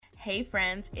Hey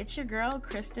friends, it's your girl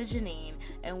Krista Janine,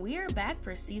 and we are back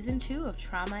for season 2 of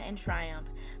Trauma and Triumph.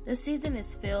 This season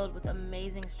is filled with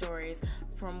amazing stories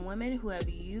from women who have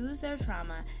used their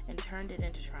trauma and turned it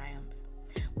into triumph.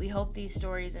 We hope these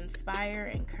stories inspire,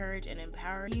 encourage, and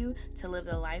empower you to live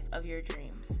the life of your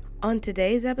dreams. On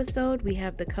today's episode, we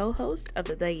have the co-host of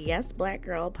the Yas Black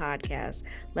Girl podcast.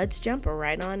 Let's jump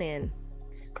right on in.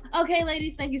 Okay,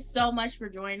 ladies, thank you so much for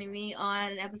joining me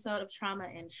on an episode of Trauma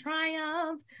and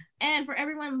Triumph. And for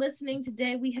everyone listening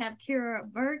today, we have Kira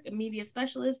Burke, a media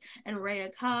specialist, and Rhea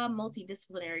Cobb,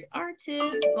 multidisciplinary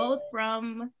artist, both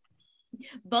from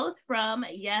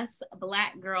Yas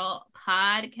Black Girl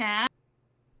podcast.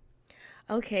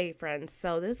 Okay, friends,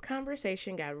 so this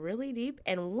conversation got really deep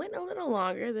and went a little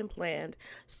longer than planned.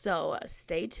 So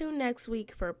stay tuned next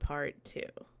week for part 2.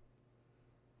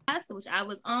 Which I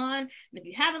was on, and if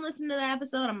you haven't listened to that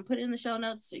episode, I'm gonna put it in the show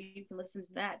notes so you can listen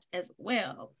to that as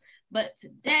well. But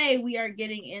today we are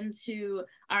getting into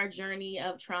our journey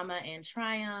of trauma and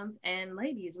triumph, and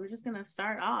ladies, we're just gonna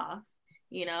start off,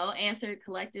 answer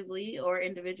collectively or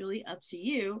individually, up to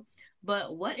you.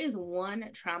 But what is one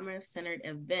trauma-centered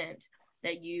event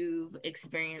that you've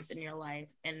experienced in your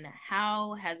life, and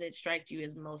how has it struck you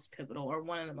as most pivotal, or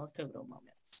one of the most pivotal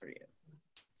moments for you?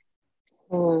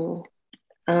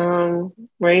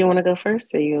 Ray, you want to go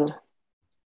first, or you?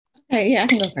 Okay, yeah, I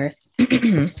can go first.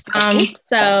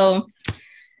 So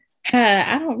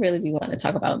I don't really be wanting to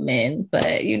talk about men,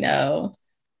 but we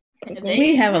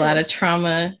have a lot of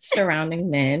trauma surrounding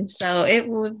men. So it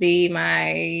would be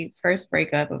my first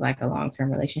breakup of like a long-term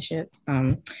relationship.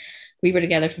 We were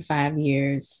together for 5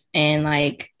 years, and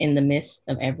like in the midst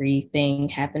of everything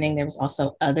happening, there was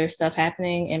also other stuff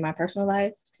happening in my personal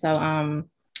life. So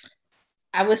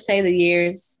I would say the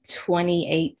years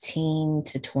 2018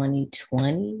 to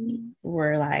 2020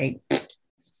 were like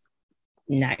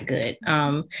not good.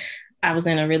 I was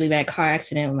in a really bad car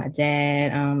accident with my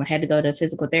dad. I had to go to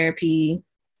physical therapy.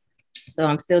 So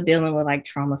I'm still dealing with like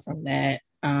trauma from that.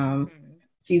 A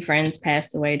few friends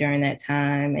passed away during that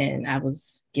time, and I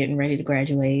was getting ready to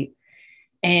graduate.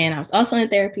 And I was also in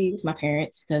therapy with my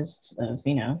parents because of,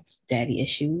 daddy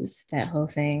issues, that whole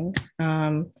thing.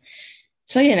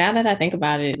 So yeah, now that I think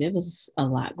about it, it was a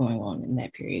lot going on in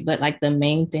that period. But like the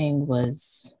main thing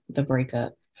was the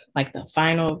breakup, like the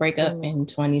final breakup in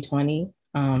 2020.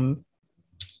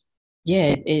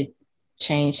 It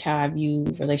changed how I view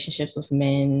relationships with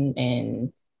men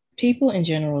and people in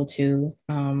general too.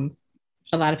 A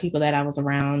lot of people that I was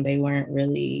around, they weren't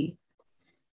really,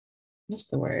 what's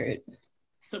the word?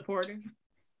 Supportive.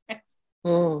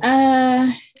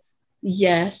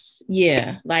 Yes.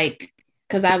 Yeah. Like,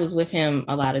 because I was with him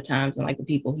a lot of times, and like the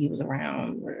people he was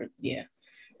around were,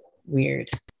 weird.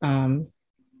 And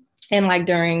like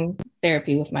during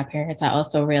therapy with my parents, I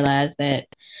also realized that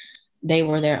they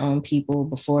were their own people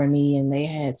before me, and they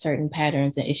had certain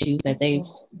patterns and issues that they've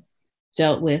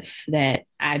dealt with that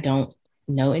I don't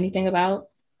know anything about,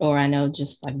 or I know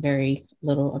just like very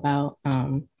little about.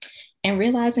 And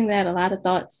realizing that a lot of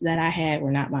thoughts that I had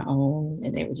were not my own,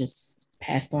 and they were just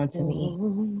passed on to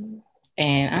me.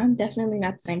 And I'm definitely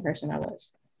not the same person I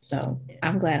was. So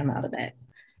I'm glad I'm out of that.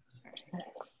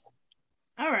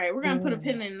 All right, we're going to put a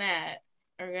pin in that.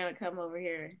 We're going to come over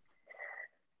here.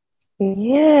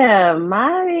 Yeah,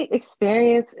 my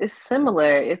experience is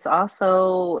similar. It's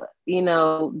also,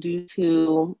 due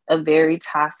to a very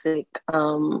toxic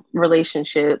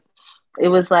relationship. It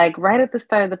was like right at the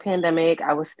start of the pandemic.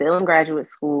 I was still in graduate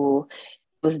school.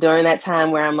 Was during that time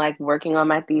where I'm like working on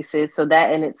my thesis. So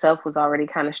that in itself was already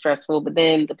kind of stressful, but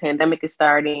then the pandemic is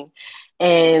starting.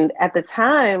 And at the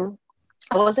time,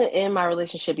 I wasn't in my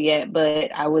relationship yet,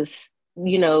 but I was,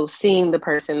 seeing the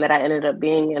person that I ended up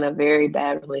being in a very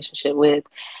bad relationship with.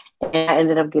 And I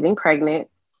ended up getting pregnant.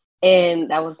 And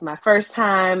that was my first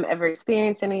time ever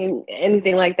experiencing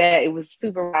anything like that. It was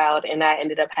super wild. And I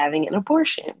ended up having an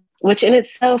abortion, which in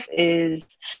itself is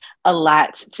a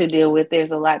lot to deal with.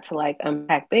 There's a lot to like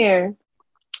unpack there.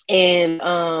 And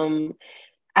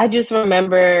I just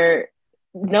remember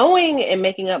knowing and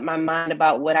making up my mind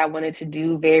about what I wanted to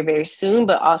do very, very soon,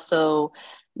 but also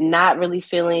not really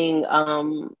feeling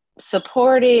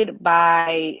supported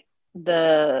by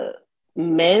the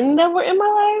men that were in my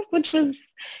life, which was,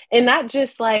 and not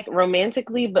just like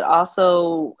romantically, but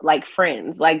also like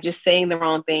friends, like just saying the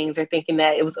wrong things or thinking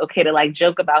that it was okay to like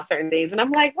joke about certain things. And I'm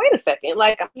like, wait a second,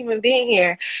 like I'm even being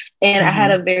here. And I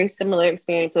had a very similar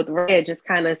experience with Red, just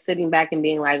kind of sitting back and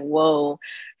being like, whoa,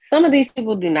 some of these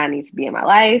people do not need to be in my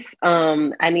life.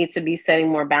 I need to be setting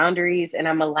more boundaries, and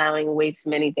I'm allowing way too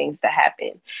many things to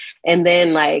happen. And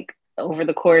then like over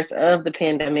the course of the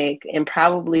pandemic and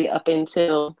probably up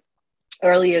until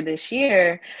earlier this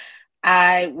year,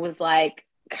 I was like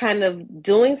kind of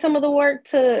doing some of the work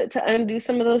to undo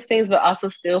some of those things, but also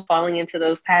still falling into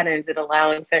those patterns and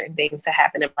allowing certain things to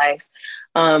happen in life.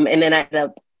 And then I ended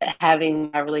up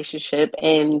having my relationship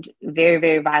end very,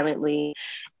 very violently.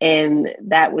 And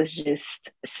that was just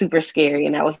super scary.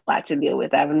 And that was a lot to deal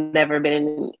with. I've never been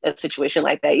in a situation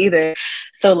like that either.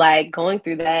 So like going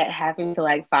through that, having to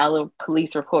like file a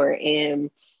police report,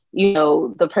 and you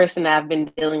know, the person I've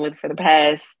been dealing with for the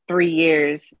past 3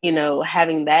 years, you know,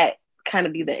 having that kind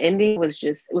of be the ending was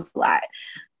just, it was a lot.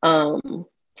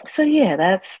 So yeah,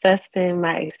 that's been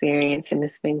my experience, and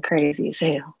it's been crazy as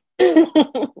hell. Yeah.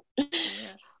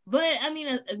 But I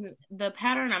mean, the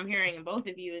pattern I'm hearing in both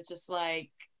of you is just like,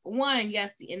 one,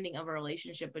 yes, the ending of a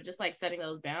relationship, but just like setting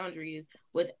those boundaries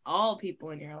with all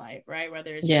people in your life, right?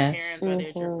 Whether it's your parents, whether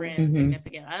it's your friends,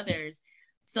 significant others.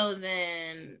 So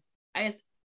then I guess,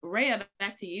 Rhea,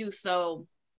 back to you. So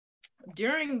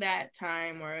during that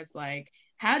time where it's like,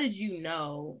 how did you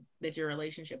know that your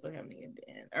relationship with him needed to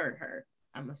end, or her?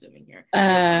 I'm assuming here.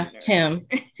 Him.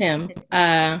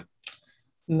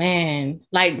 Man,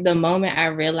 like the moment I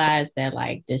realized that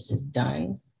like this is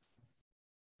done.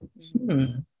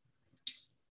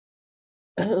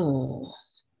 Oh,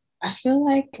 I feel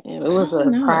like it was a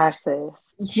process.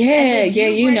 Yeah,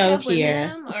 you know,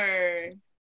 Kiera. Or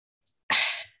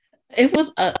it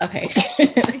was okay.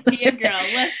 Yeah, girl,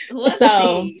 let's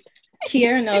so see.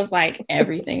 Kiera knows like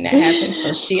everything that happened,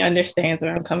 so she understands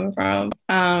where I'm coming from.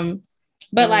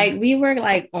 But like we were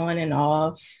like on and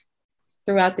off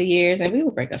throughout the years, and we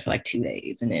would break up for like 2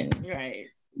 days and then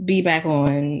be back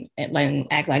on and like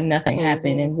act like nothing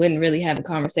happened, and wouldn't really have a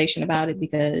conversation about it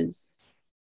because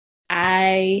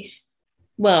he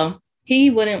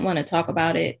wouldn't want to talk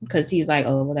about it because he's like,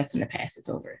 oh, well, that's in the past, it's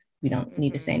over, we don't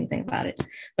need to say anything about it.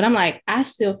 But I'm like, I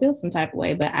still feel some type of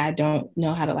way, but I don't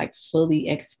know how to like fully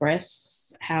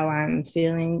express how I'm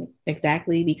feeling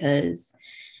exactly, because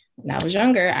when I was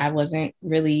younger, I wasn't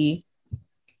really,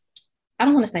 I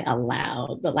don't want to say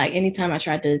allowed, but like anytime I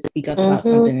tried to speak up about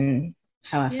something,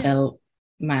 how I felt,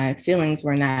 my feelings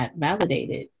were not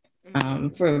validated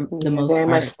for the most very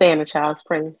part. Much stay in a child's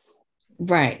place.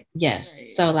 Right. Yes. Right.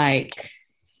 So like,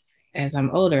 as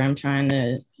I'm older, I'm trying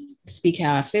to speak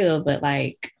how I feel, but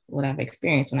like what I've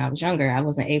experienced when I was younger, I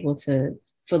wasn't able to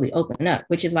fully open up,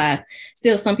 which is why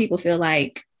still some people feel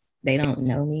like they don't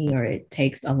know me, or it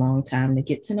takes a long time to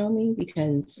get to know me,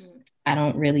 because I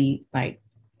don't really like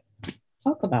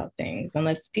talk about things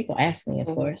unless people ask me, of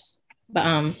course.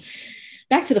 But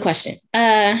back to the question.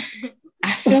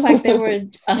 I feel like there were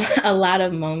a lot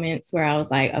of moments where I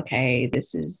was like, okay,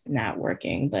 this is not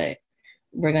working, but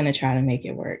we're going to try to make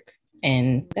it work.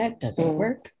 And that doesn't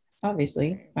work,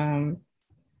 obviously. Do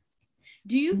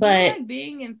you feel like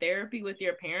being in therapy with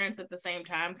your parents at the same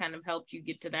time kind of helped you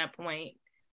get to that point?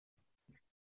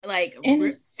 Like, in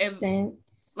a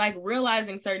sense, like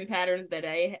realizing certain patterns that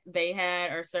they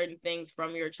had, or certain things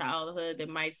from your childhood that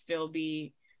might still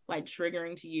be like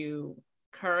triggering to you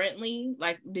currently.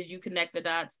 Like, did you connect the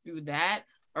dots through that,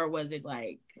 or was it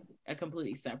like a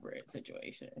completely separate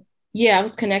situation? Yeah, I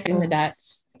was connecting the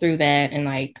dots through that, and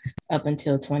like up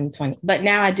until 2020. But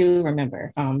now I do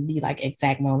remember the like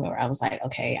exact moment where I was like,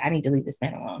 okay, I need to leave this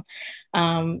man alone.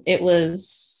 It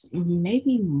was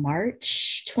maybe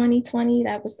March 2020.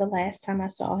 That was the last time I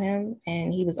saw him,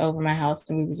 and he was over my house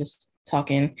and we were just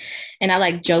talking, and I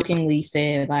like jokingly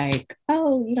said like,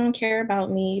 oh, you don't care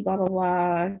about me, blah blah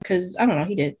blah, because I don't know,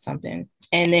 he did something,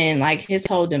 and then like his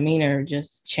whole demeanor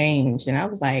just changed, and I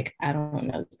was like, I don't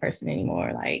know this person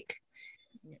anymore. Like,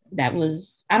 that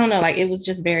was, I don't know, like it was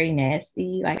just very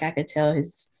nasty. Like I could tell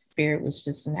his spirit was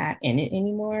just not in it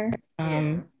anymore.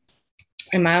 And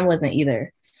mine wasn't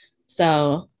either.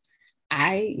 So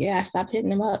I stopped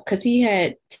hitting him up, because he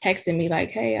had texted me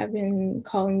like, hey, I've been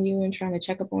calling you and trying to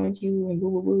check up on you and boo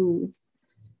boo boo.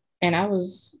 And I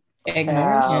was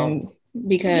ignoring him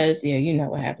because you know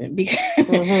what happened.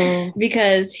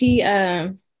 Because he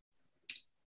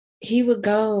would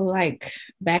go like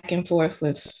back and forth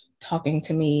with talking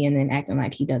to me and then acting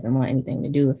like he doesn't want anything to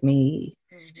do with me.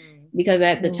 Because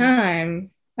at the time,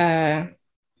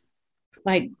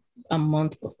 like a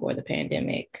month before the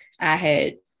pandemic, I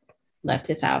had left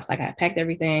his house. Like I packed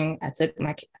everything. I took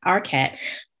our cat,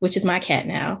 which is my cat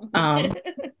now.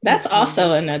 That's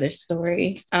also another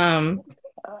story. I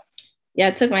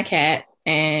took my cat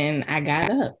and I got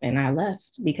up and I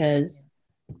left, because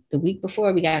the week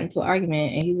before we got into an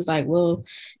argument and he was like, well,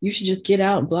 you should just get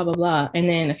out, blah blah blah. And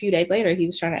then a few days later he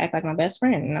was trying to act like my best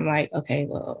friend, and I'm like, okay,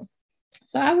 well,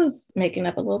 so I was making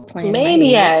up a little plan.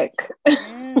 Maniac.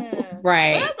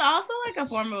 Right. But that's also like a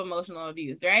form of emotional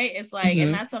abuse, right? It's like,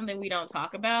 and that's something we don't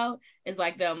talk about, is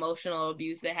like the emotional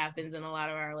abuse that happens in a lot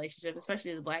of our relationships,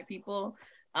 especially as Black people.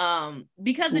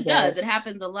 Because it does, it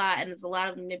happens a lot, and it's a lot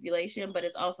of manipulation, but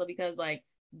it's also because like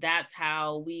that's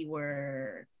how we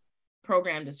were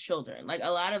programmed as children. Like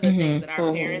a lot of the things that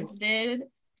our parents did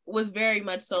was very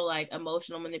much so like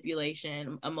emotional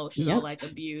manipulation, emotional like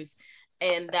abuse,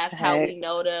 and that's how we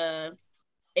know to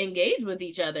engage with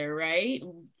each other, right?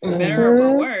 For better or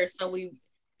for worse. So we,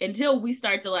 until we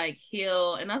start to like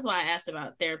heal, and that's why I asked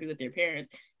about therapy with your parents,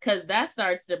 because that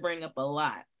starts to bring up a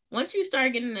lot. Once you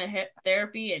start getting into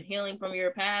therapy and healing from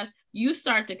your past, you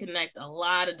start to connect a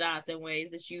lot of dots in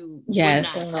ways that you would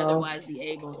not otherwise be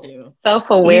able to.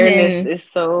 Self-awareness is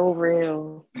so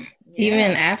real.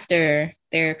 Even after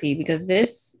therapy, because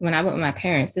this, when I went with my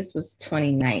parents, this was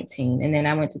 2019, and then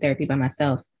I went to therapy by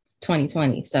myself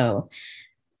 2020. So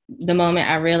the moment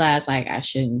I realized like I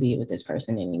shouldn't be with this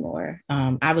person anymore,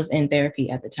 I was in therapy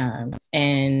at the time,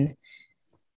 and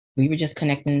we were just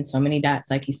connecting so many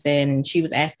dots, like you said, and she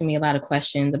was asking me a lot of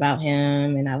questions about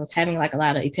him, and I was having like a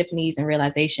lot of epiphanies and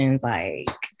realizations like,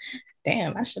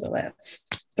 damn, I should have left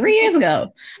 3 years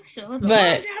ago. So it was a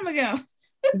long time ago.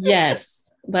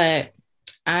 Yes, but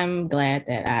I'm glad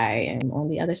that I am on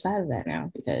the other side of that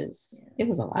now, because it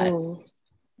was a lot.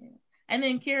 And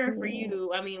then Kira, for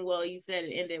you, I mean, well, you said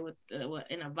it ended with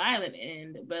in a violent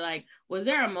end, but like, was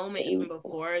there a moment even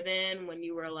before then when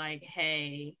you were like,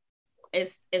 "Hey,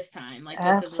 it's time"? Like,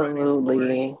 this has run its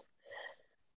course.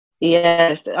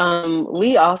 Yes.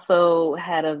 We also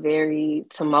had a very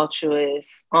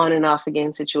tumultuous on and off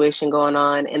again situation going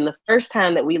on. And the first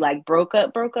time that we like broke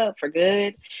up for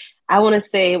good, I want to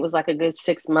say it was like a good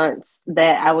 6 months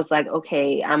that I was like,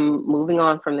 okay, I'm moving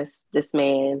on from this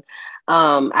man.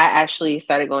 I actually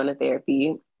started going to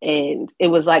therapy, and it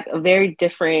was like a very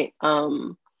different,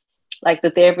 like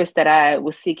the therapist that I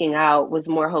was seeking out was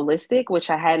more holistic, which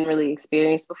I hadn't really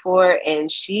experienced before.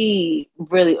 And she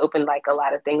really opened like a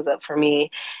lot of things up for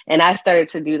me. And I started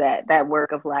to do that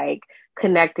work of like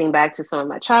connecting back to some of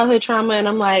my childhood trauma. And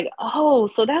I'm like, oh,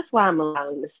 so that's why I'm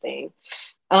allowing this thing.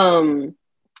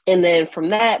 And then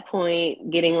from that point,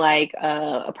 getting like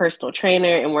a personal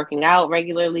trainer and working out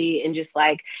regularly and just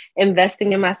like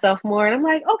investing in myself more. And I'm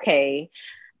like, okay,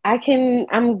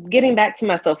 I'm getting back to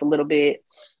myself a little bit.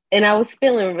 And I was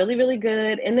feeling really, really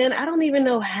good. And then I don't even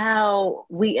know how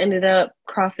we ended up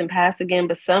crossing paths again,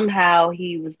 but somehow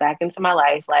he was back into my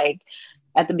life, like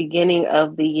at the beginning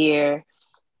of the year.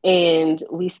 And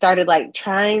we started like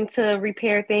trying to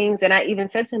repair things. And I even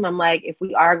said to him, I'm like, if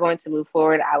we are going to move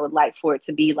forward, I would like for it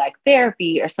to be like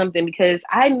therapy or something, because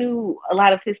I knew a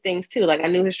lot of his things too. Like I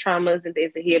knew his traumas and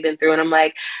things that he had been through. And I'm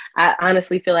like, I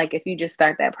honestly feel like if you just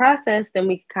start that process, then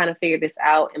we can kind of figure this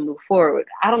out and move forward.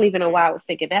 I don't even know why I was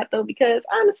thinking that though, because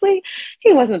honestly,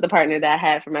 he wasn't the partner that I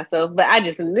had for myself, but I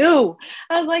just knew.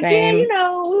 I was like, yeah, you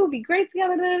know, we would be great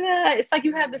together. It's like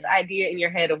you have this idea in your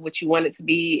head of what you want it to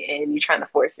be, and you're trying to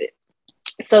force it.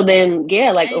 So then,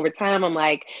 yeah, like over time, I'm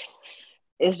like,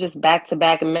 it's just back to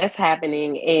back mess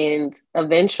happening. And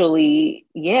eventually,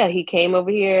 yeah, he came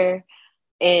over here,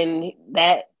 and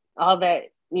all that,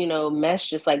 you know, mess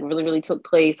just like really, really took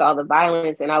place, all the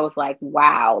violence. And I was like,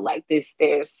 wow, like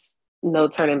there's no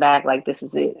turning back. Like, this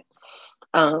is it.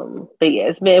 But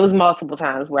yeah, it was multiple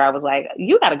times where I was like,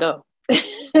 you gotta go.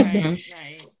 Right.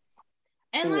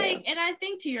 And like, and I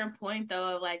think to your point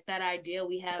though, of like that idea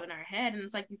we have in our head, and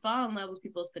it's like you fall in love with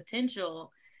people's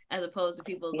potential as opposed to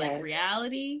people's like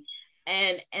reality.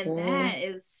 And that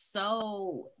is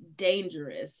so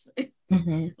dangerous.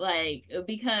 Like,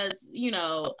 because, you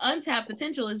know, untapped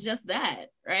potential is just that,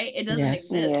 right? It doesn't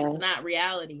exist. It's not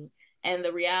reality. And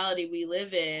the reality we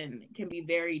live in can be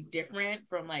very different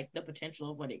from like the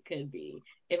potential of what it could be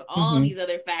if all these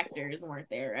other factors weren't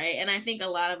there, right? And I think a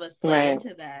lot of us play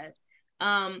into that.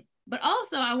 But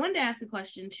also I wanted to ask a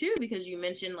question too, because you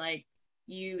mentioned like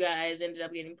you guys ended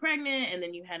up getting pregnant and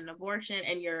then you had an abortion,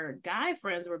 and your guy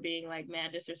friends were being like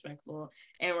mad disrespectful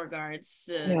in regards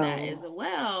to that as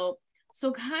well.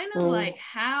 So kind of like,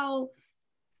 how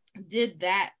did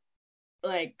that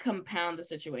like compound the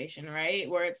situation, right?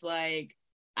 Where it's like,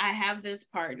 I have this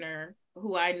partner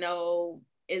who I know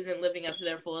isn't living up to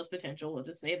their fullest potential, we'll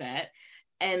just say that.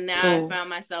 And now I found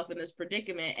myself in this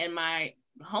predicament, and my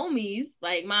homies,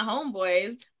 like my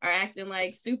homeboys, are acting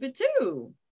like stupid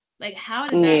too. Like, how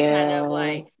did that kind of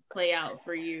like play out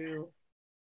for you?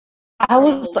 I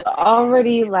was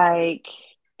already like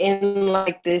in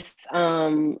like this,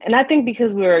 and I think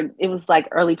because it was like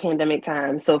early pandemic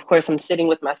time. So of course I'm sitting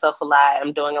with myself a lot.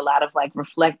 I'm doing a lot of like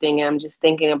reflecting, and I'm just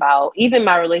thinking about even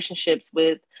my relationships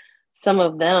with some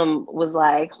of them was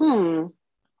like,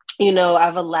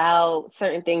 I've allowed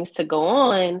certain things to go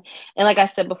on. And like I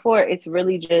said before, it's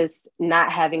really just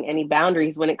not having any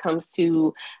boundaries when it comes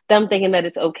to them thinking that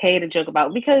it's okay to joke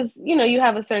about, because, you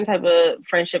have a certain type of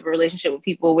friendship or relationship with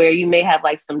people where you may have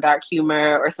like some dark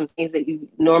humor or some things that you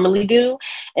normally do,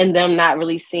 and them not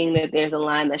really seeing that there's a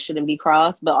line that shouldn't be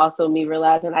crossed, but also me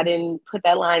realizing I didn't put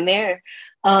that line there.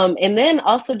 And then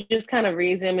also just kind of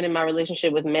re-examining my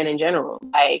relationship with men in general.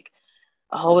 Like,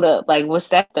 hold up, like, what's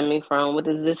that stemming from? What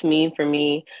does this mean for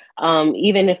me?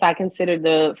 Even if I consider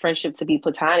the friendship to be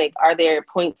platonic, are there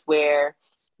points where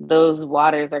those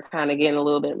waters are kind of getting a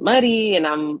little bit muddy and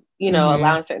I'm,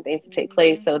 allowing certain things to take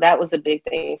place? So that was a big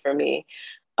thing for me.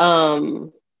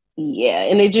 Yeah,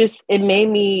 and it made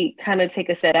me kind of take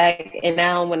a step back. And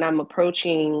now when I'm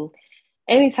approaching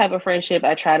any type of friendship,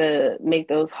 I try to make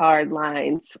those hard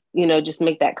lines, just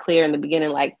make that clear in the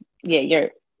beginning. Like, yeah,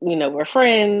 we're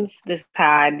friends. This is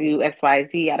how I do X, Y,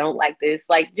 Z. I don't like this.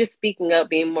 Like, just speaking up,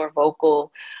 being more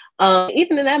vocal.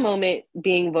 Even in that moment,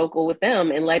 being vocal with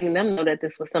them and letting them know that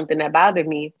this was something that bothered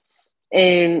me.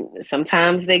 And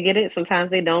sometimes they get it, sometimes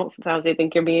they don't. Sometimes they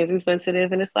think you're being too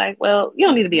sensitive, and it's like, well, you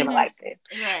don't need to be in my life then.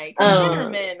 Right, because men are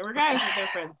men, regardless if they're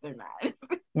friends or not.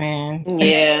 Man.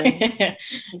 Yeah.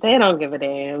 They don't give a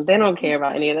damn. They don't care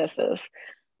about any of that stuff.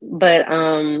 But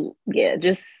yeah,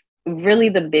 just really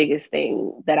the biggest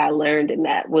thing that I learned in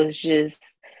that was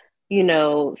just,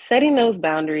 setting those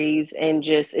boundaries, and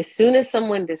just as soon as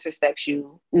someone disrespects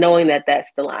you, knowing that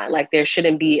that's the line. Like, there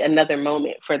shouldn't be another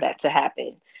moment for that to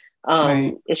happen.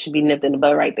 Right. It should be nipped in the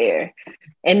bud right there.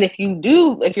 And if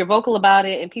you're vocal about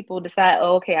it and people decide,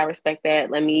 oh, okay, I respect that,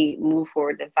 let me move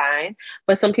forward, then fine.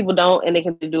 But some people don't, and they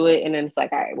can do it, and then it's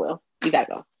like, all right, well, you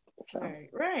gotta go. So,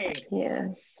 right. Yeah,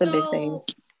 it's a big thing.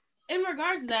 In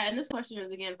regards to that, and this question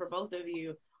is again for both of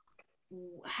you,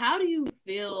 how do you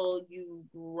feel you've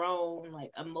grown,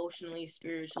 like, emotionally,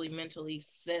 spiritually, mentally,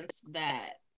 since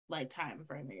that, like, time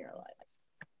frame in your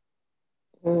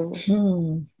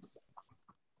life?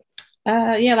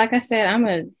 Yeah, like I said, I'm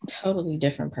a totally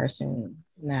different person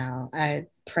now. I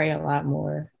pray a lot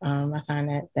more. I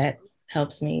find that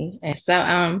helps me. And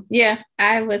so yeah,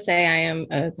 I would say I am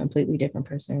a completely different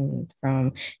person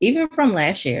from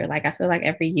last year. Like, I feel like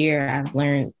every year I've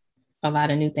learned a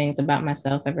lot of new things about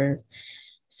myself ever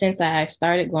since I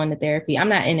started going to therapy. I'm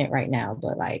not in it right now,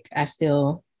 but like, I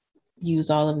still use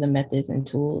all of the methods and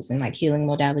tools and like healing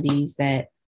modalities that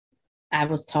I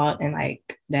was taught, and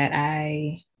like that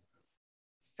I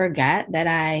forgot that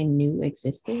I knew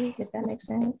existed, if that makes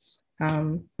sense.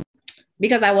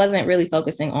 Because I wasn't really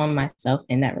focusing on myself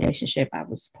in that relationship. I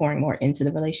was pouring more into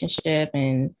the relationship,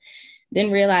 and then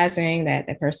realizing that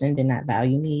the person did not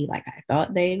value me like I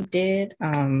thought they did.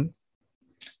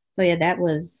 So yeah, that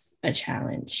was a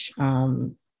challenge.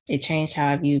 It changed how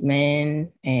I viewed men,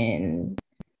 and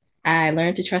I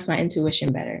learned to trust my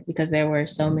intuition better, because there were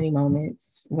so many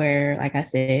moments where, like I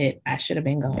said, I should have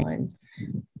been gone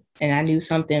and I knew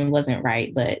something wasn't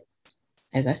right. But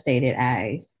as I stated,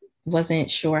 I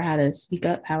wasn't sure how to speak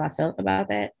up how I felt about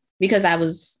that, because I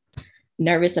was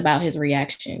nervous about his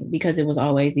reaction, because it was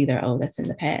always either, oh, that's in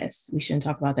the past, we shouldn't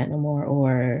talk about that no more,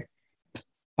 or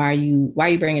why are you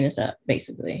bringing this up,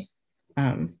 basically.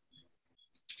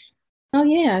 Oh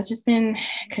yeah, I've just been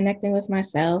connecting with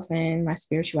myself and my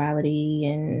spirituality,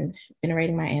 and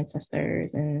venerating my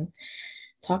ancestors, and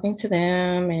talking to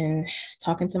them, and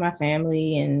talking to my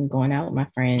family, and going out with my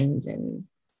friends, and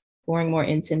pouring more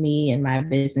into me and my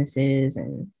businesses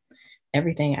and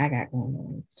everything I got going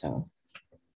on. So,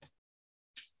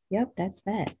 yep, that's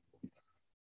that.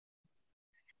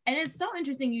 And it's so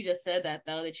interesting you just said that,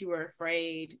 though, that you were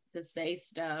afraid to say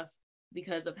stuff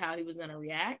because of how he was going to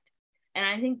react. And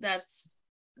I think that's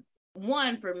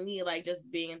one for me, like,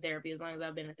 just being in therapy, as long as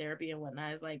I've been in therapy and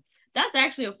whatnot, is like, that's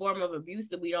actually a form of abuse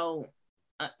that we don't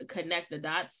connect the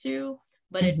dots to,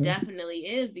 but it definitely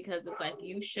is, because it's like,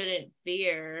 you shouldn't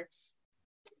fear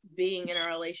being in a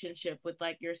relationship with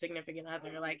like your significant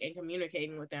other, like, and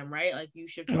communicating with them, right? Like, you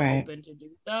should feel open to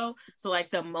do so. So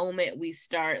like, the moment we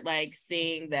start like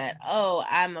seeing that, oh,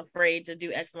 I'm afraid to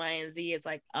do X, Y, and Z, it's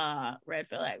like, red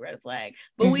flag.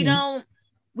 But we don't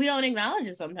acknowledge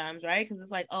it sometimes, right? Because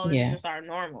it's like, oh, this is just our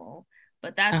normal.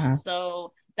 But that's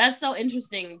so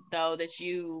interesting, though, that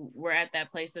you were at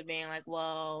that place of being like,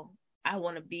 well, I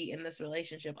want to be in this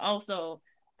relationship. Also,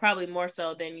 probably more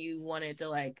so than you wanted to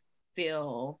like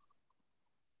feel.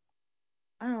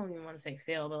 I don't even want to say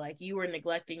feel, but like, you were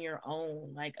neglecting your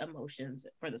own like emotions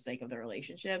for the sake of the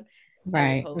relationship,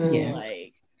 right? As opposed to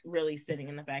like really sitting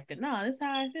in the fact that, no, this is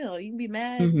how I feel. You can be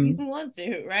mad if you want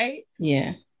to, right?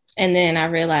 Yeah. And then I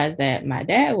realized that my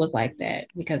dad was like that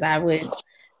because I would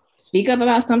speak up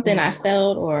about something I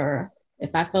felt, or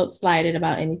if I felt slighted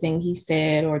about anything he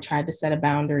said or tried to set a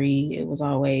boundary, it was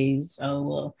always, oh,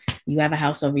 well, you have a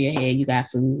house over your head, you got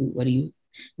food.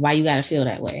 Why you got to feel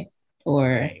that way?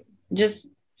 Or just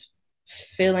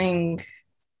feeling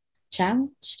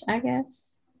challenged, I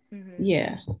guess. Mm-hmm.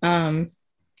 Yeah.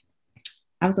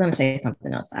 I was going to say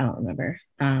something else, but I don't remember.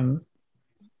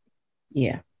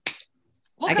 Yeah.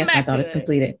 I guess my thought is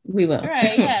completed. We will.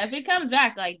 Right. Yeah. If it comes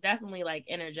back, like definitely like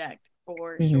interject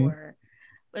for sure.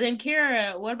 But then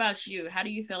Kira, what about you? How do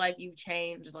you feel like you've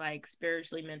changed like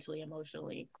spiritually, mentally,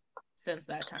 emotionally since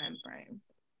that time frame?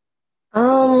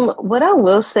 What I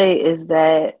will say is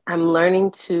that I'm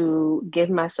learning to give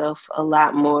myself a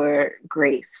lot more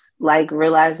grace, like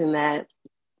realizing that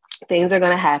things are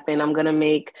going to happen. I'm going to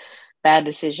make bad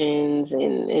decisions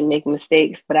and make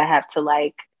mistakes, but I have to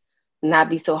like not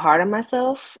be so hard on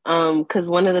myself. Because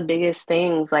one of the biggest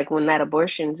things, like when that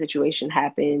abortion situation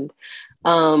happened,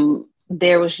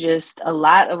 there was just a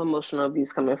lot of emotional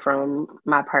abuse coming from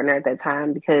my partner at that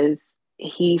time because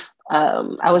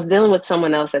I was dealing with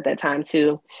someone else at that time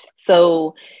too.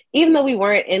 So even though we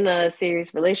weren't in a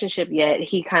serious relationship yet,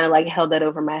 he kind of like held that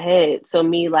over my head. So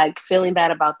me like feeling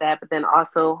bad about that, but then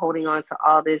also holding on to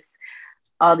all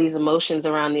these emotions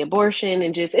around the abortion,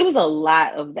 and just it was a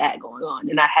lot of that going on.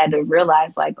 And I had to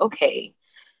realize like, okay,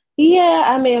 yeah,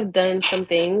 I may have done some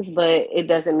things, but it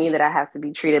doesn't mean that I have to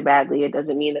be treated badly. It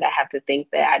doesn't mean that I have to think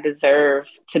that I deserve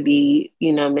to be,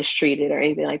 mistreated or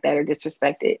anything like that or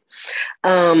disrespected.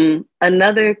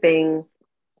 Another thing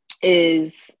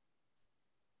is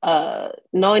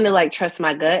knowing to like trust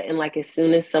my gut, and like as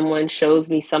soon as someone shows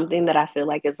me something that I feel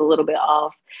like is a little bit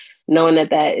off, knowing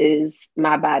that that is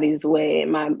my body's way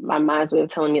and my mind's way of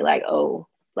telling me like, oh,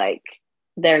 like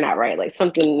they're not right, like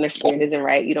something in their spirit isn't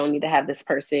right. You don't need to have this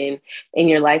person in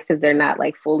your life because they're not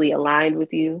like fully aligned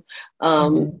with you.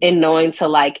 And knowing to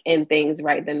like end things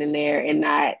right then and there, and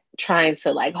not trying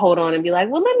to like hold on and be like,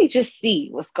 well, let me just see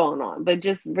what's going on, but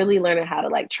just really learning how to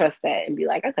like trust that and be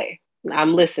like, okay,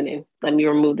 I'm listening. Let me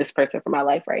remove this person from my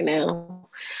life right now.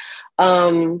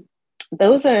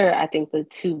 Those are, I think, the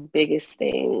two biggest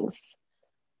things.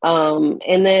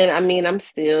 And then, I mean, I'm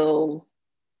still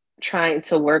trying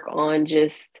to work on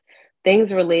just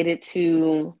things related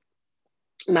to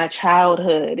my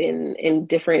childhood and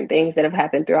different things that have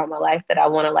happened throughout my life that I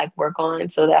want to like work on.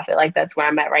 So that I feel like that's where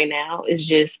I'm at right now, is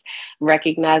just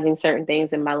recognizing certain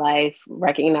things in my life,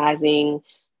 recognizing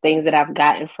things that I've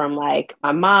gotten from like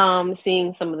my mom,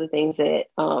 seeing some of the things that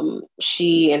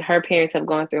she and her parents have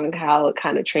gone through and how it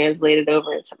kind of translated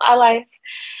over into my life,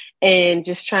 and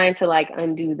just trying to like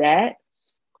undo that.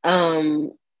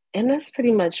 And that's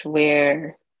pretty much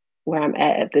where I'm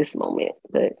at this moment.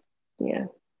 But yeah.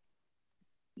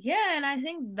 Yeah, and I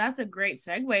think that's a great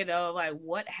segue though. Like,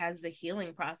 what has the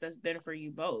healing process been for you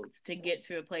both to get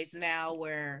to a place now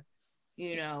where,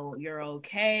 you're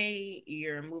okay,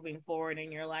 you're moving forward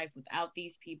in your life without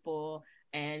these people,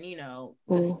 and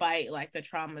despite like the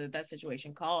trauma that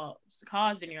situation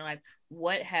caused in your life,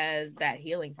 what has that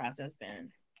healing process been?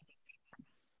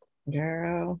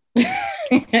 Girl.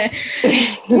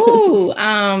 Ooh,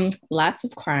 lots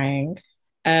of crying.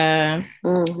 Going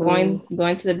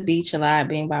to the beach a lot,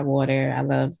 being by water. I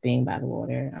love being by the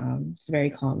water. It's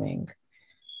very calming.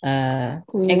 And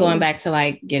going back to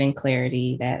like getting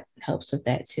clarity, that helps with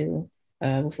that too.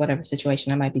 With whatever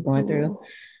situation I might be going through.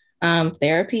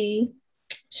 Therapy.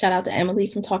 Shout out to Emily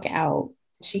from Talk It Out.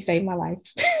 She saved my life.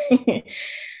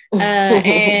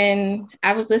 And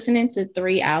I was listening to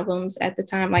 3 albums at the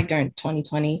time, like during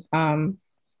 2020.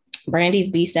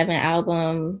 Brandy's B7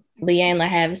 album, Leanne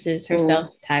LaHavis's her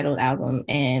self-titled album,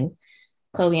 and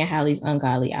Chloe and Halle's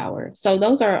Ungodly Hour. So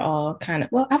those are all kind of,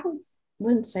 well, I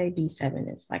wouldn't say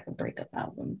B7 is like a breakup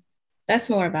album. That's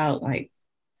more about like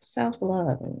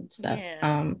self-love and stuff.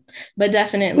 Yeah. But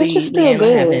definitely which is still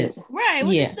good. Right,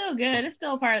 which is still good. It's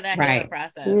still part of that healing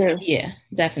process. Yeah,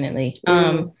 definitely.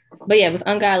 But yeah, with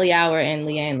Ungodly Hour and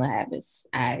Leanne LaHavis,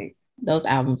 those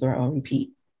albums were on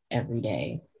repeat every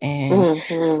day. And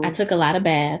I took a lot of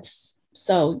baths.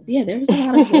 So yeah, there was a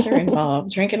lot of water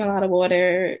involved. Drinking a lot of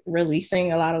water,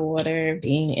 releasing a lot of water,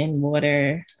 being in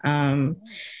water,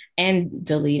 and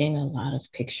deleting a lot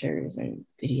of pictures and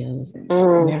videos, and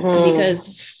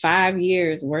because 5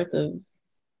 years worth of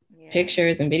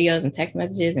pictures and videos and text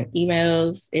messages and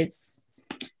emails, it's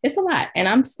a lot. And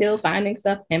I'm still finding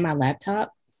stuff in my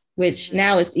laptop, which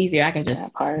now it's easier. I can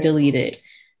just delete it.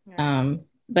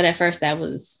 But at first that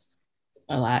was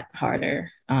a lot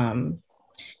harder.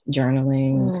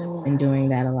 Journaling and doing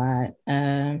that a lot.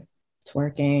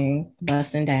 Twerking,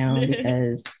 busting down,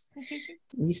 because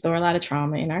we store a lot of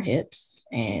trauma in our hips,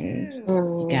 and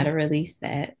you got to release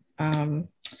that.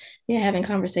 Having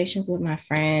conversations with my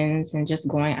friends and just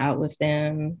going out with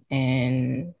them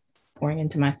and pouring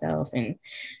into myself and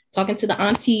talking to the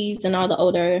aunties and all the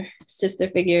older sister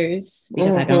figures,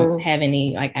 because I don't have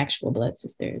any like actual blood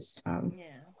sisters.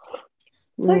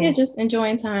 So just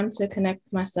enjoying time to connect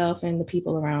with myself and the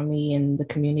people around me and the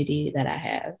community that I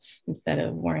have, instead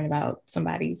of worrying about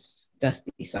somebody's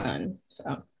dusty son.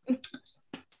 So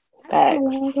Facts. A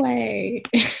long way.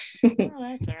 Oh,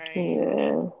 that's all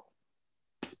right.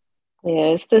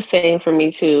 Yeah, it's the same for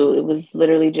me too. It was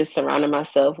literally just surrounding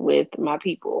myself with my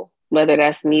people, whether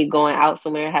that's me going out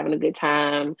somewhere, having a good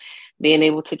time, being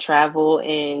able to travel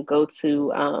and go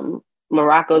to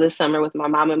Morocco this summer with my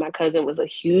mom and my cousin was a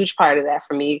huge part of that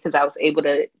for me, because I was able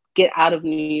to get out of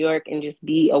New York and just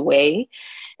be away.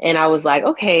 And I was like,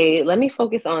 okay, let me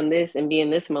focus on this and be in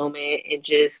this moment and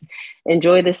just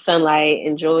enjoy the sunlight,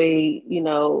 enjoy,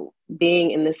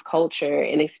 being in this culture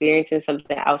and experiencing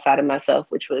something outside of myself,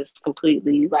 which was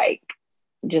completely like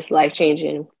just life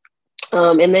changing.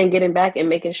 And then getting back and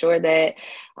making sure that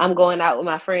I'm going out with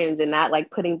my friends and not like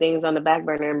putting things on the back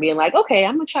burner and being like, okay,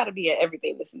 I'm gonna try to be at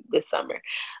everything this summer.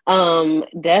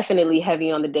 Definitely heavy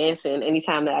on the dancing.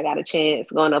 Anytime that I got a chance,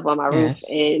 going up on my roof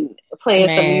and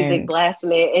playing some music,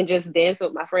 blasting it, and just dancing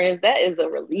with my friends. That is a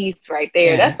release right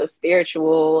there. That's a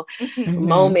spiritual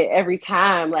moment every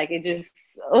time. Like it just,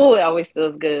 it always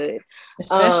feels good.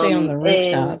 Especially on the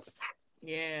rooftops.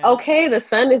 Yeah. Okay, the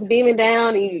sun is beaming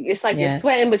down. And it's like you're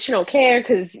sweating, but you don't care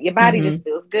because your body just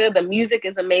feels good. The music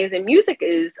is amazing. Music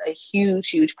is a huge,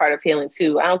 huge part of healing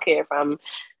too. I don't care if I'm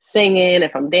singing,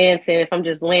 if I'm dancing, if I'm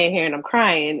just laying here and I'm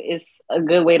crying. It's a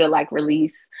good way to like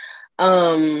release.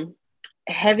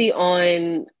 Heavy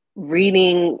on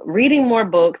reading more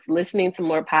books, listening to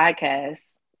more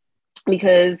podcasts,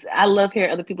 because I love hearing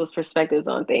other people's perspectives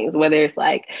on things, whether it's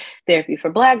like therapy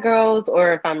for Black girls,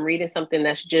 or if I'm reading something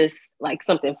that's just like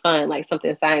something fun, like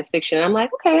something science fiction. I'm like,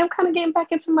 okay, I'm kind of getting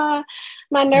back into my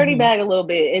nerdy bag a little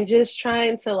bit and just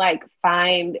trying to like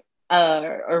find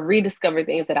or rediscover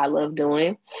things that I love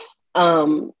doing.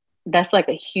 That's like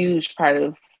a huge part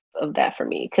of that for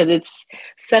me, because it's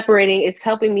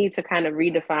helping me to kind of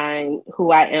redefine who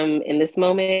I am in this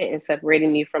moment and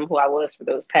separating me from who I was for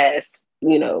those past,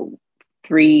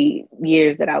 3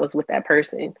 years that I was with that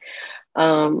person.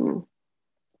 And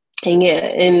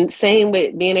same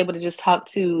with being able to just talk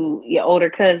to your older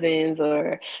cousins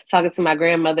or talking to my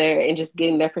grandmother and just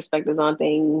getting their perspectives on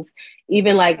things.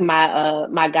 Even like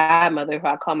my godmother, who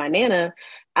I call my Nana,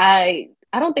 I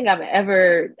don't think I've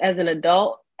ever, as an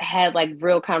adult, had like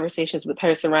real conversations with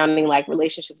her surrounding like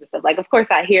relationships and stuff. Like, of course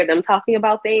I hear them talking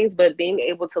about things, but being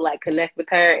able to like connect with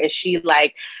her, and she was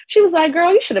like,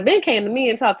 girl, you should have been came to me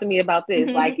and talked to me about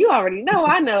this. Like, you already know,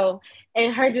 I know.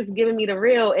 And her just giving me the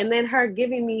real, and then her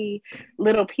giving me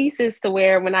little pieces to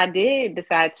where when I did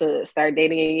decide to start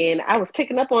dating again, I was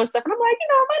picking up on stuff, and I'm like,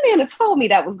 my Nana told me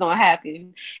that was going to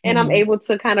happen. And I'm able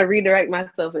to kind of redirect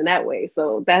myself in that way.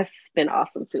 So that's been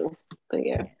awesome too. But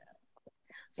yeah.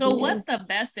 So what's the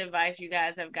best advice you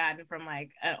guys have gotten from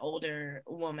like an older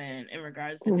woman in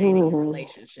regards to dating and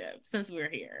relationships since we're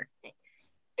here?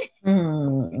 A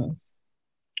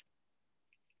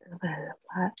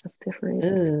lot of different.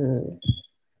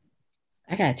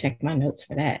 I gotta check my notes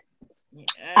for that. Yeah.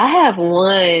 I have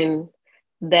one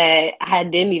that I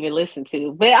didn't even listen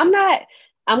to, but I'm gonna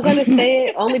say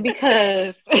it only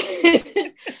because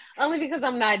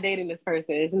I'm not dating this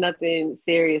person. There's nothing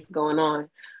serious going on.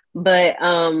 But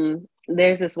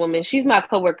there's this woman, she's my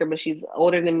coworker, but she's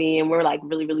older than me, and we're like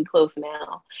really, really close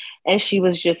now. And she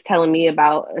was just telling me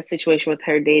about a situation with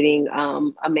her dating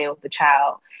a man with a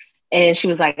child. And she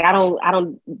was like, I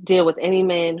don't deal with any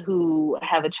men who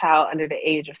have a child under the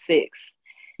age of 6.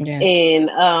 Yes. And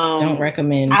don't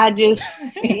recommend. I just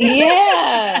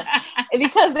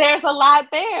because there's a lot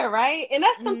there, right? And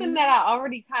that's something that I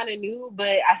already kind of knew,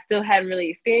 but I still hadn't really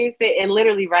experienced it. And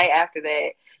literally right after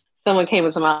that, someone came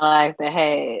into my life that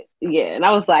had, and I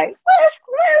was like, what's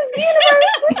the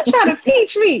universe? What you trying to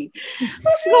teach me?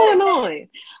 What's going on?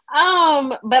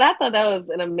 But I thought that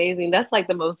was that's like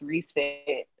the most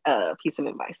recent piece of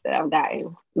advice that I've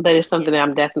gotten. But it's something that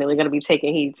I'm definitely going to be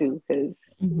taking heed to, because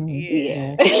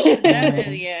it's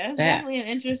definitely an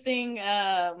interesting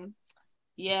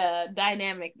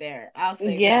dynamic there. I'll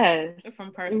say that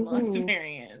from personal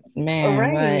experience.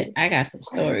 Man, what? I got some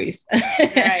stories.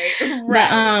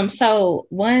 Right. So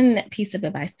one piece of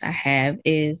advice I have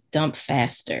is dump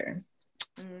faster.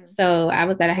 So I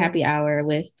was at a happy hour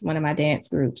with one of my dance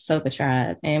groups, Soca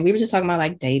Tribe, and we were just talking about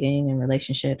like dating and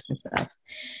relationships and stuff.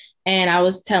 And I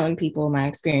was telling people my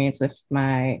experience with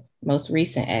my most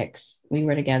recent ex. We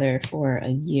were together for a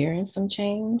year and some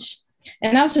change.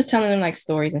 And I was just telling them like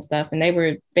stories and stuff. And they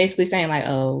were basically saying, like,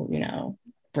 oh,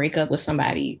 break up with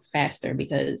somebody faster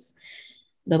because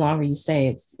the longer you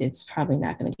stay, it's probably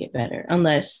not going to get better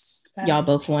unless y'all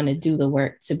both want to do the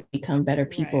work to become better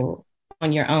people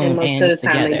on your own and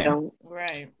together. They don't.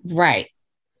 Right.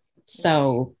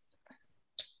 So,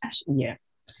 yeah.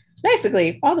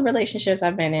 Basically, all the relationships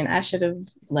I've been in, I should have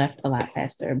left a lot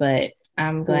faster, but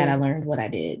I'm glad I learned what I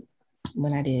did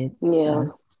when I did. Yeah.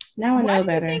 So now I know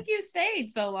better. Why do you think you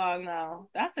stayed so long though?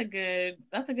 That's a good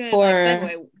like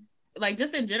segue. Like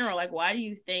just in general, like why do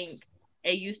you think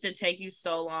it used to take you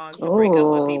so long to break up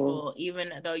with people,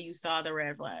 even though you saw the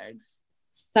red flags?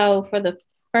 So for the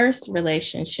first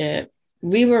relationship,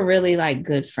 we were really like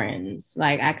good friends.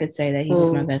 Like I could say that he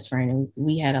was my best friend and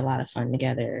we had a lot of fun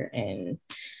together. And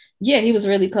yeah, he was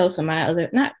really close with my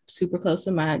not super close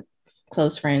to my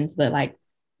close friends, but like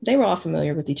they were all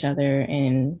familiar with each other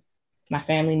and my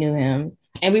family knew him.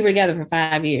 And we were together for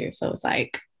 5 years. So it's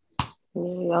like,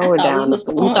 y'all were down. We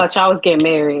thought y'all was getting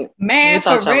married. Man,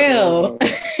 for real.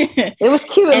 It was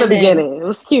cute in the beginning. It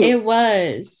was cute. It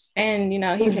was. And,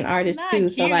 he's an artist too.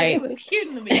 Cute. So like. It was cute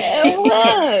in the beginning.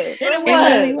 It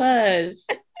really was.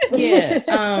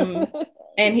 Yeah.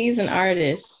 And he's an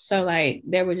artist. So like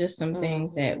there were just some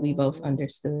things that we both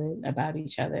understood about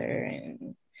each other.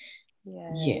 And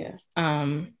yeah.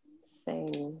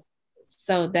 Same.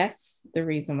 So that's the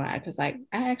reason why, because like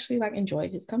I actually like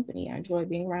enjoyed his company. I enjoyed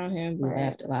being around him. We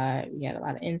laughed a lot. We had a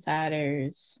lot of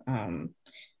insiders.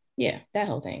 Yeah, that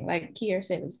whole thing. Like Kier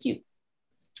said, it was cute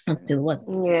until it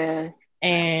wasn't. Yeah.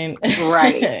 And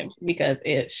because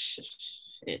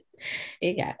it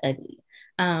got ugly.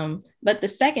 But the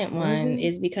second one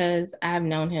is because I've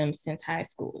known him since high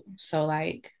school. So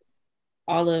like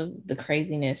all of the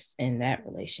craziness in that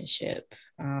relationship,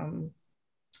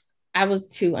 I was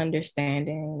too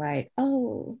understanding, like,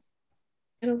 oh,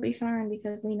 it'll be fine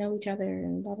because we know each other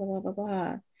and blah, blah, blah, blah,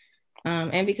 blah.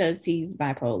 And because he's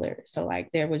bipolar. So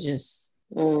like there were just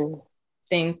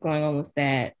things going on with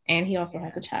that. And he also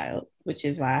has a child, which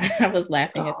is why I was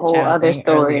laughing at the child other thing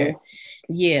story. Earlier.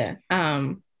 Yeah.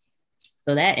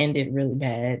 So that ended really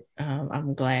bad.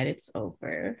 I'm glad it's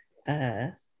over.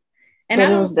 And but it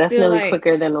was definitely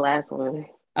quicker than the last one.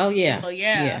 Oh yeah.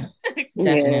 Yeah.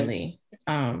 Definitely.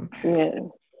 And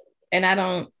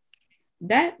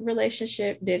that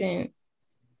relationship didn't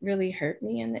really hurt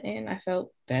me in the end. I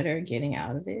felt better getting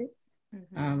out of it.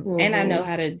 And I know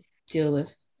how to deal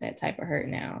with that type of hurt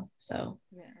now. So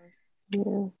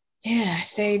I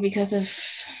stayed because of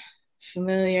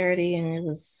familiarity and it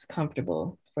was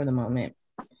comfortable for the moment.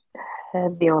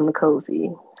 Heavy on the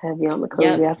cozy. Yep.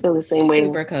 I feel the same way.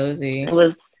 Super cozy. It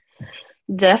was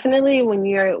definitely when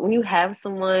you have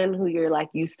someone who you're like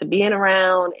used to being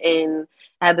around and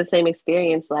had the same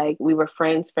experience. Like we were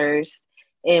friends first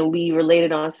and we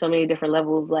related on so many different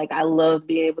levels. Like I loved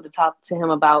being able to talk to him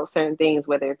about certain things,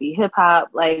 whether it be hip hop.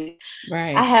 Like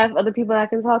I have other people I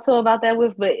can talk to about that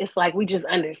with, but it's like we just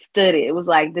understood it. It was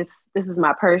like this is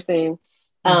my person.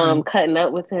 Cutting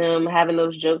up with him, having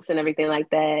those jokes and everything like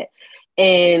that.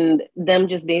 And them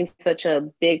just being such a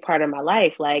big part of my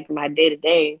life, like my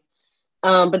day-to-day.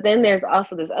 But then there's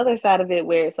also this other side of it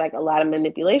where it's like a lot of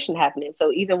manipulation happening.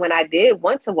 So even when I did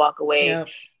want to walk away,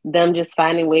 them just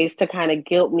finding ways to kind of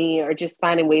guilt me or just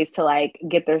finding ways to like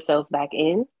get themselves back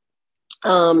in.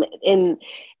 And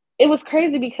it was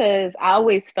crazy because I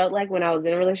always felt like when I was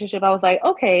in a relationship, I was like,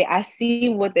 okay, I see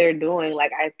what they're doing.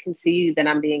 Like, I can see that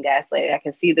I'm being gaslighted. I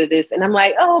can see that this, and I'm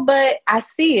like, oh, but I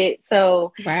see it.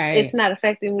 So it's not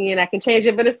affecting me and I can change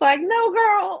it. But it's like, no,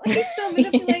 girl, he's still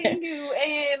manipulating you.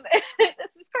 And this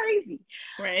is crazy.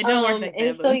 Right. It don't work like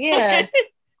and that, so, yeah,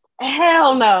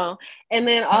 hell no. And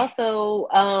then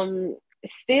also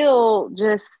still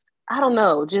just, I don't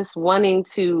know, just wanting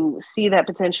to see that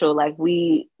potential. Like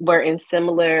we were in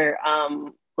similar,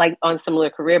 like on similar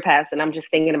career paths. And I'm just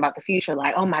thinking about the future.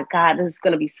 Like, oh my God, this is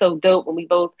going to be so dope when we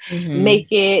both make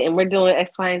it and we're doing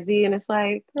X, Y, and Z. And it's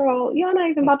like, girl, y'all not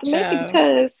even about to make it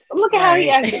because look at how he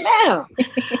acting now.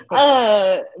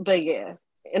 But yeah,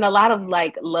 and a lot of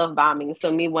like love bombing. So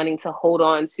me wanting to hold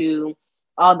on to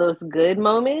all those good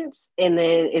moments and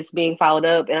then it's being followed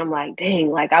up. And I'm like, dang,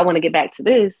 like I want to get back to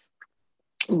this.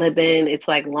 But then it's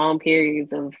like long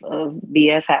periods of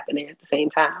BS happening at the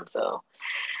same time. So,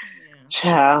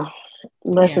 child,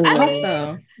 listen.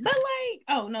 Also, but like,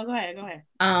 oh no, go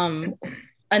ahead.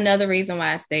 Another reason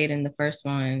why I stayed in the first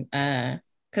one,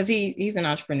 because he's an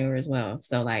entrepreneur as well.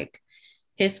 So like,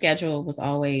 his schedule was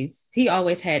he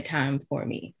always had time for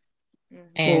me.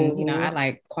 And, you know, I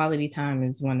like quality time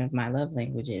is one of my love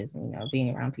languages, you know,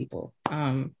 being around people.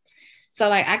 So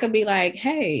like I could be like,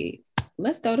 hey,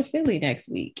 let's go to Philly next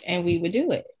week, and we would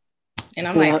do it. And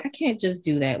I'm like, I can't just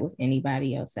do that with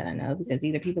anybody else that I know, because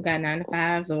either people got 9 to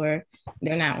 5s or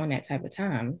they're not on that type of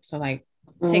time. So like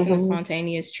taking the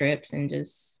spontaneous trips and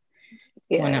just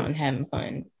going out and having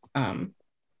fun.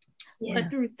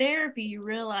 But through therapy, you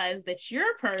realize that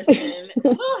your person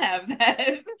will have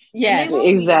that. Yes,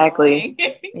 exactly.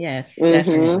 Yes,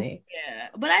 definitely. Yeah.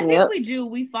 But I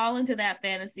think we fall into that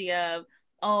fantasy of,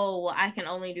 oh, well, I can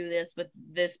only do this with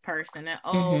this person.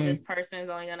 And, this person is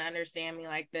only going to understand me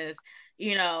like this,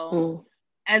 you know,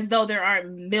 as though there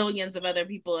aren't millions of other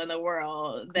people in the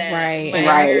world that might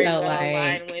very well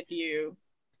align with you.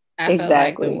 I felt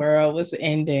like the world was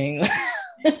ending.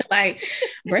 Like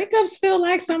breakups feel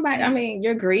like somebody, I mean,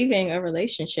 you're grieving a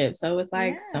relationship. So it's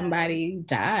like somebody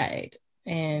died.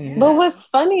 But what's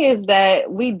funny is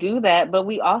that we do that, but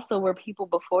we also were people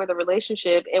before the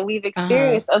relationship, and we've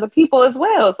experienced other people as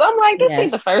well. So I'm like, this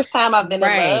ain't the first time I've been in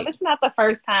love. It's not the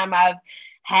first time I've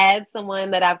had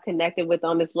someone that I've connected with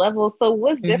on this level. So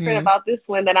what's different about this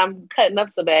one that I'm cutting up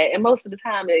so bad? And most of the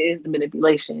time it is the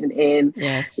manipulation and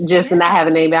just not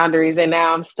having any boundaries. And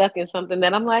now I'm stuck in something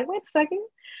that I'm like, wait a second.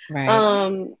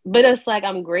 Right. But it's like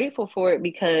I'm grateful for it,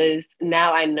 because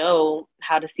now I know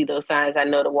how to see those signs. I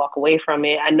know to walk away from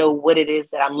it. I know what it is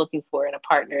that I'm looking for in a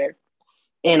partner,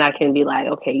 and I can be like,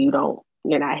 okay, you're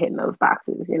not hitting those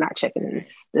boxes. You're not checking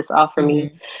this off for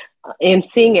me, and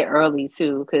seeing it early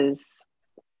too. Because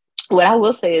what I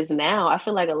will say is now I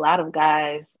feel like a lot of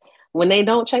guys, when they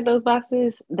don't check those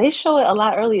boxes, they show it a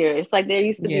lot earlier. It's like there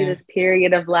used to be this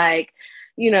period of like,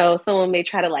 you know, someone may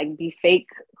try to like be fake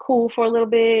cool for a little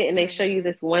bit, and they show you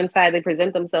this one side, they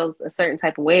present themselves a certain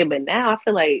type of way. But now I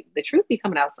feel like the truth be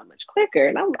coming out so much quicker,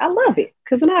 and I love it,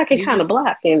 because now I can kind of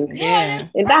block and it's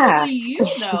probably you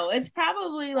though. It's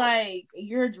probably like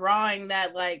you're drawing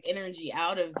that like energy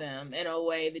out of them in a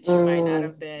way that you might not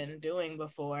have been doing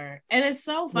before. And it's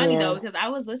so funny though, because I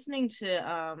was listening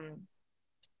to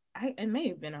it may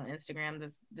have been on Instagram,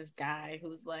 this guy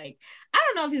who's like, I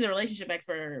don't know if he's a relationship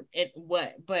expert or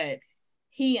what, but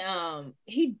he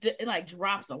like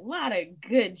drops a lot of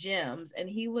good gems. And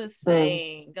he was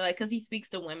saying like, because he speaks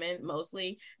to women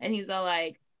mostly, and he's all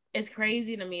like, it's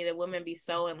crazy to me that women be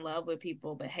so in love with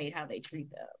people but hate how they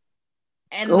treat them.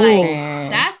 And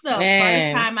that's the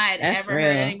first time I had ever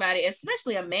heard anybody,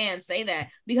 especially a man, say that,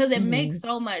 because it makes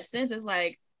so much sense. It's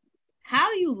like, how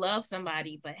do you love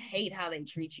somebody but hate how they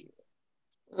treat you?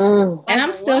 Like, and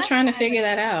I'm still trying to figure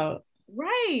that out.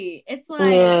 Right. It's like,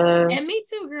 and me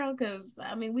too, girl, because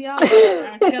I mean, we all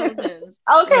have our skeletons.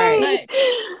 Okay.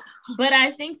 But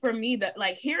I think for me, that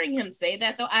like hearing him say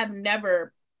that though, I've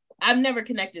never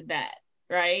connected that.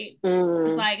 Right.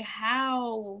 It's like,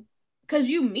 how, because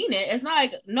you mean it. It's not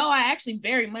like, no, I actually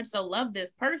very much so love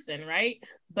this person, right?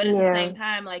 But at the same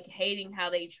time, like hating how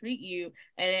they treat you.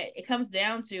 And it comes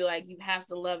down to like, you have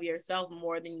to love yourself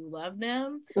more than you love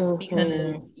them,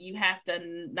 because you have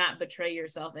to not betray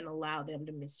yourself and allow them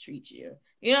to mistreat you.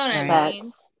 You know what I mean?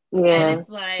 Yeah. And it's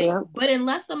like, but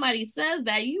unless somebody says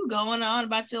that, you going on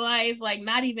about your life, like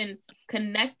not even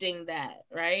connecting that,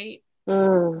 right?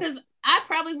 Because I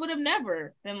probably would have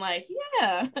never been like,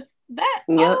 like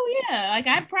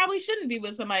I probably shouldn't be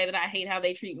with somebody that I hate how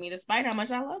they treat me, despite how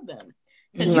much I love them.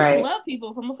 Because you can love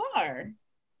people from afar.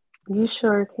 You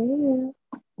sure can.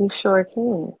 You sure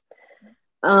can.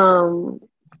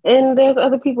 And there's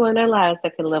other people in their lives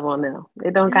that can love on them.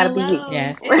 It don't gotta be you.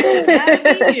 Yes. It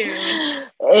gotta be you.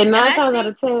 And 9 times out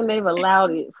of 10, they've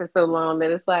allowed it for so long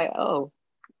that it's like, oh,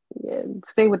 yeah,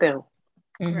 stay with them.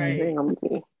 Right. They ain't gonna be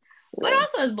me. But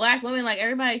also as Black women, like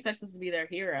everybody expects us to be their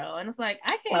hero, and it's like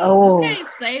you can't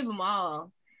save them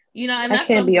all, you know. And I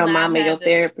can't be your mom and your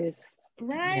therapist,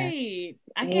 right? Yes.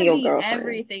 I can't be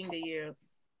everything to you.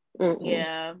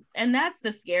 Yeah, and that's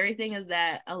the scary thing, is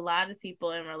that a lot of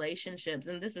people in relationships,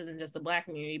 and this isn't just the Black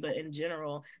community, but in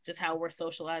general, just how we're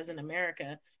socialized in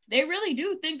America, they really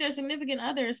do think their significant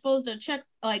other is supposed to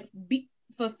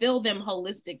fulfill them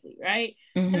holistically, right?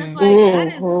 And it's like,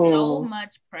 that is so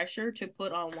much pressure to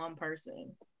put on one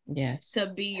person. Yes. To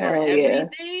be your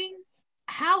everything.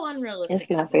 How unrealistic.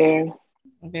 It's not fair.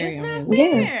 It's not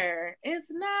fair. It's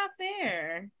not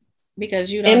fair.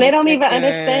 Because you don't, and they don't even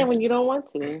understand when you don't want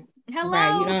to.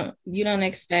 Hello. Right. You don't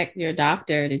expect your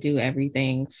doctor to do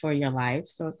everything for your life.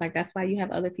 So it's like, that's why you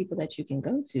have other people that you can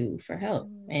go to for help.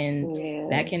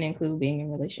 And that can include being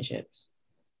in relationships.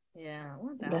 Yeah,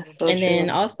 that's so and true. Then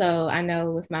also, I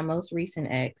know with my most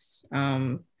recent ex,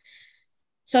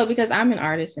 so because I'm an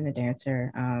artist and a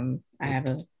dancer, I have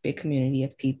a big community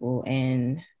of people,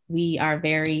 and we are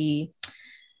very,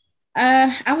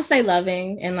 I would say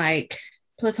loving, and like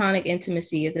platonic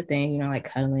intimacy is a thing, like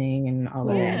cuddling and all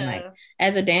of that. And like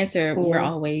as a dancer, we're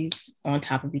always on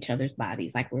top of each other's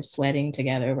bodies. Like we're sweating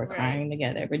together, we're crying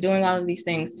together, we're doing all of these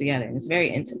things together, and it's very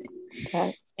intimate.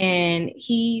 And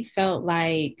he felt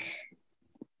like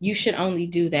you should only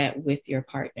do that with your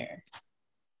partner.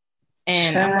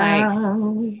 And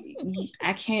I'm like,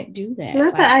 I can't do that.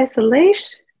 Not the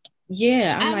isolation.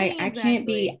 Yeah, I can't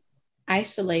be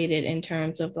isolated in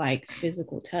terms of like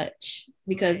physical touch,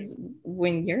 because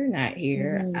when you're not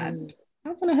here, I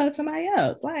want to hug somebody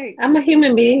else. Like, I'm a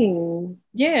human being.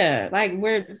 Yeah, like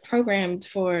we're programmed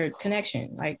for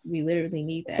connection. Like we literally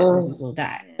need that or we will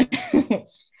die.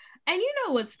 And you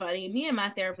know what's funny? Me and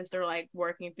my therapist are like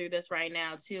working through this right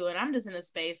now too. And I'm just in a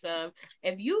space of,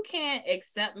 if you can't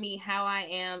accept me how I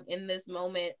am in this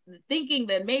moment, thinking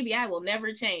that maybe I will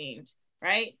never change,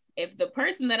 right? If the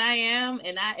person that I am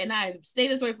and I stay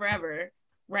this way forever,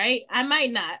 right? I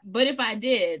might not, but if I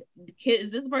did,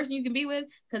 is this the person you can be with?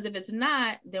 Because if it's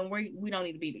not, then we don't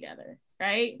need to be together,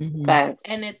 right?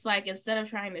 And it's like, instead of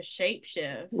trying to shape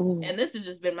shift, and this has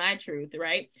just been my truth,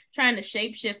 right? Trying to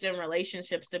shape shift in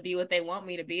relationships to be what they want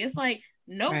me to be. It's like,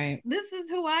 nope, this is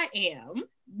who I am.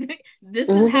 This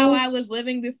is how I was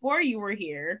living before you were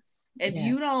here. If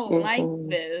you don't like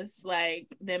this, like,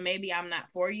 then maybe I'm not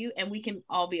for you, and we can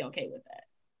all be okay with that.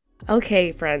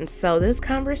 Okay, friends, so this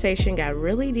conversation got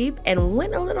really deep and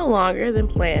went a little longer than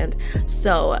planned.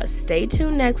 So stay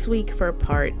tuned next week for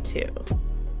part 2.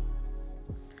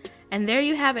 And there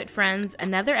you have it, friends,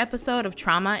 another episode of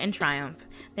Trauma and Triumph.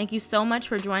 Thank you so much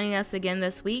for joining us again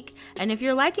this week. And if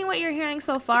you're liking what you're hearing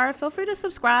so far, feel free to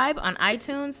subscribe on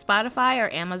iTunes, Spotify,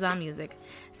 or Amazon Music.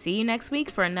 See you next week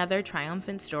for another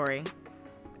triumphant story.